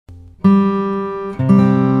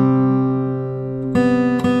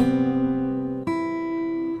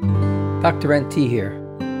Dr. NT here.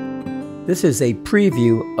 This is a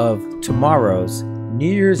preview of tomorrow's New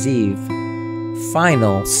Year's Eve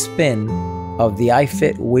final spin of the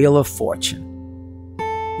iFit Wheel of Fortune.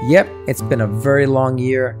 Yep, it's been a very long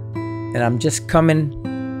year, and I'm just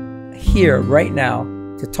coming here right now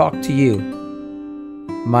to talk to you,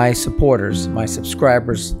 my supporters, my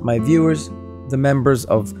subscribers, my viewers, the members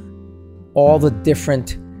of all the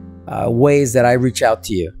different ways that I reach out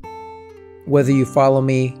to you. Whether you follow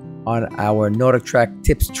me on our Nordic Track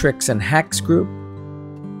Tips, Tricks, and Hacks group,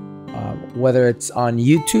 whether it's on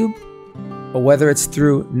YouTube, or whether it's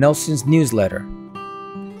through Nelson's newsletter,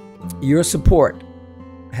 your support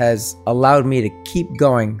has allowed me to keep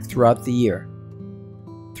going throughout the year.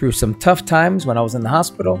 Through some tough times when I was in the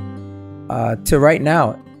hospital, to right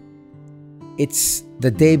now, it's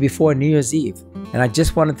the day before New Year's Eve. And I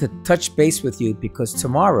just wanted to touch base with you because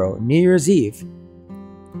tomorrow, New Year's Eve,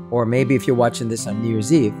 or maybe if you're watching this on New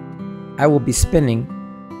Year's Eve, I will be spinning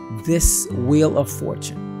this Wheel of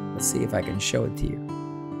Fortune. Let's see if I can show it to you.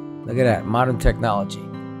 Look at that, modern technology.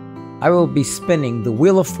 I will be spinning the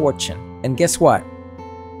Wheel of Fortune. And guess what?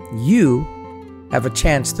 You have a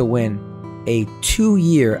chance to win a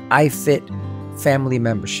 2-year iFit family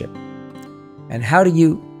membership. And how do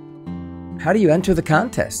you enter the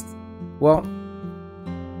contest? Well,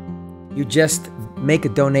 you just make a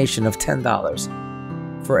donation of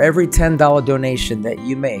 $10. For every $10 donation that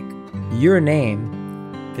you make, your name,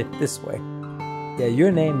 fit this way, yeah,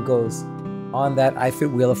 your name goes on that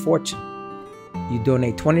iFit Wheel of Fortune. You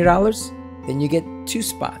donate $20, then you get 2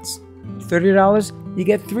 spots. $30, you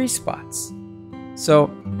get 3 spots.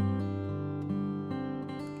 So,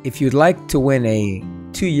 if you'd like to win a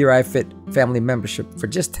 2-year iFit family membership for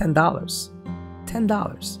just $10,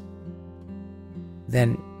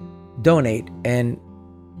 then donate. And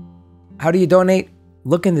how do you donate?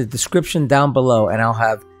 Look in the description down below and I'll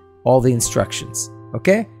have all the instructions.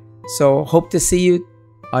 Okay? So hope to see you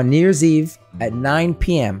on New Year's Eve at 9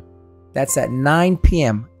 p.m. That's at 9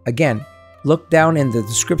 p.m. Again, look down in the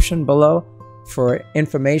description below for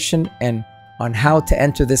information and on how to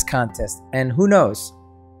enter this contest. And who knows,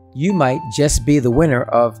 you might just be the winner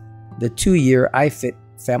of the 2-year iFit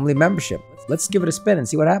family membership. Let's give it a spin and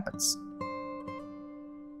see what happens.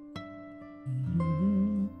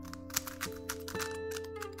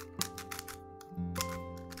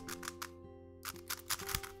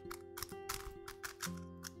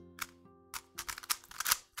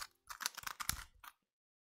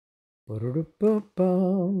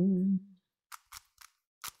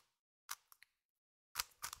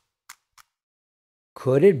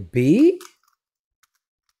 Could it be?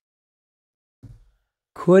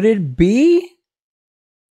 Could it be?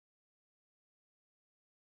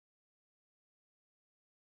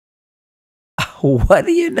 What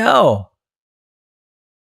do you know?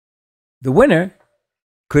 The winner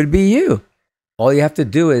could be you. All you have to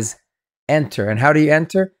do is enter. And how do you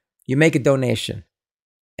enter? You make a donation.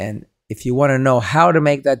 And if you want to know how to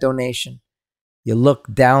make that donation, you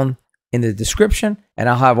look down in the description and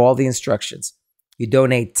I'll have all the instructions. You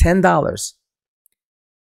donate $10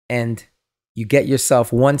 and you get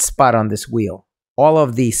yourself 1 spot on this wheel. All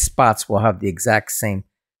of these spots will have the exact same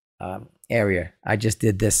area. I just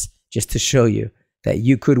did this just to show you that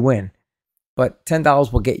you could win. But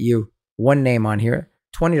 $10 will get you 1 name on here.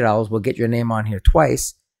 $20 will get your name on here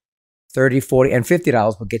twice. $30, $40, and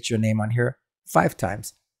 $50 will get your name on here 5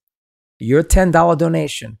 times. Your $10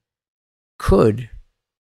 donation could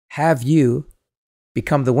have you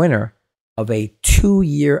become the winner of a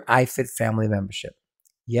 2-year iFit family membership.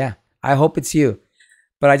 Yeah, I hope it's you.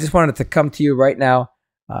 But I just wanted to come to you right now,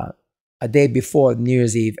 a day before New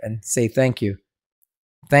Year's Eve, and say thank you.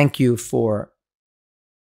 Thank you for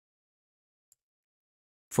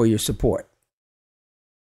your support.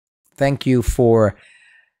 Thank you for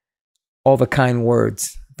all the kind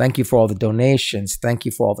words. Thank you for all the donations. Thank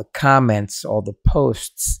you for all the comments, all the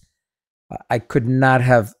posts. I could not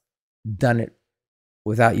have done it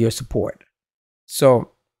without your support.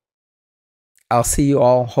 So I'll see you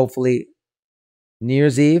all hopefully New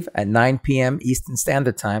Year's Eve at 9 p.m. Eastern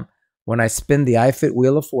Standard Time when I spin the iFit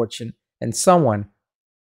Wheel of Fortune, and someone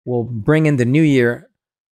will bring in the new year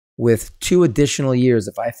with 2 additional years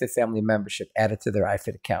of iFit family membership added to their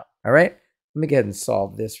iFit account. All right? Let me go ahead and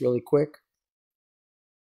solve this really quick.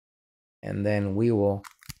 And then we will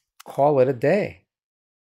call it a day.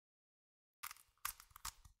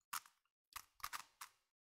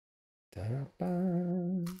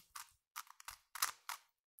 Da-da-ba.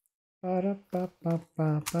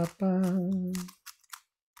 Ba-da-ba-ba-ba-ba-ba.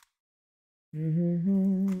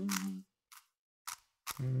 Mm-hmm.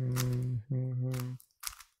 Mm-hmm.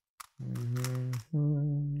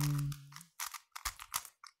 Mm-hmm.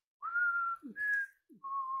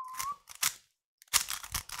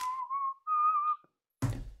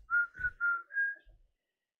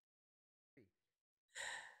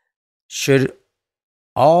 Should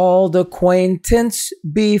old acquaintance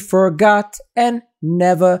be forgot and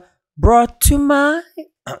never brought to mind?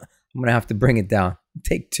 I'm going to have to bring it down.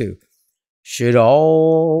 Take two. Should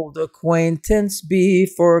old acquaintance be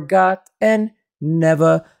forgot and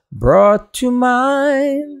never brought to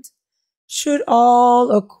mind? Should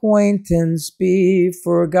all acquaintance be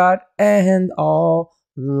forgot and all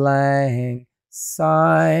lang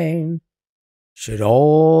syne? Should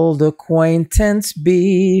old acquaintance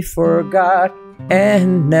be forgot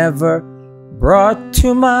and never brought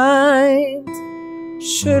to mind?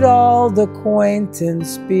 Should old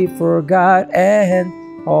acquaintance be forgot and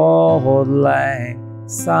auld lang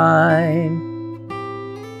syne?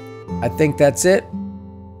 I think that's it.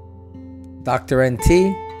 Dr. NT,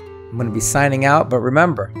 I'm going to be signing out, but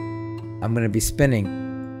remember, I'm going to be spinning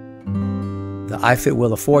the iFit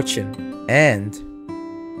Wheel of Fortune, and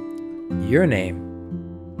your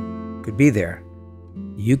name could be there.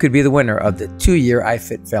 You could be the winner of the 2-year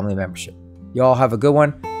iFit family membership. You all have a good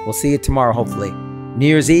one. We'll see you tomorrow, hopefully. New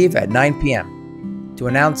Year's Eve at 9 p.m. to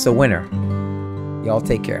announce a winner. Y'all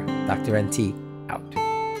take care. Dr. NT out.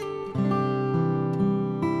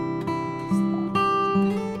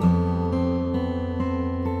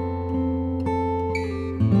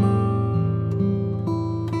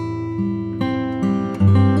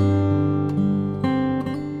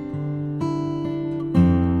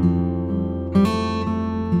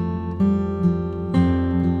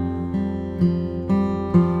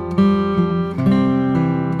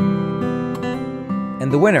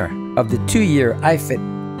 And the winner of the 2-year iFit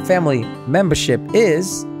family membership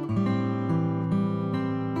is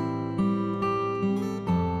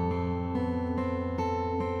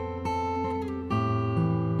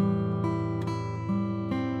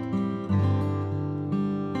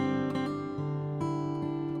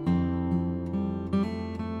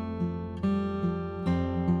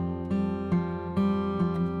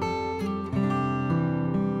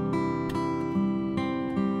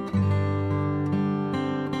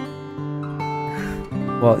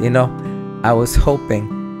well, you know, I was hoping,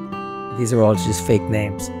 these are all just fake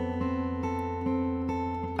names.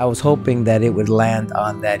 I was hoping that it would land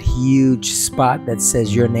on that huge spot that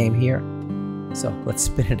says your name here. So let's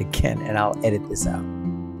spin it again and I'll edit this out.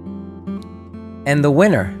 And the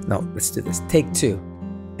winner, no, let's do this, take two.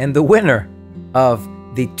 And the winner of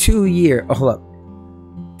the 2-year, hold up,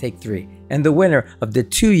 take three. And the winner of the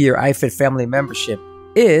 2-year iFit family membership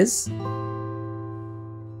is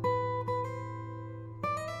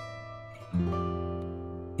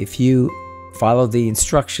if you follow the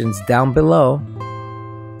instructions down below,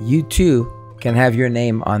 you too can have your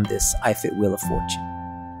name on this iFit Wheel of Fortune.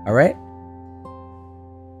 All right?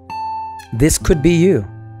 This could be you.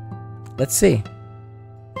 Let's see.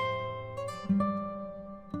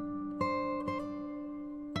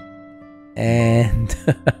 And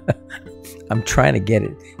I'm trying to get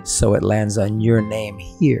it so it lands on your name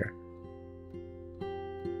here.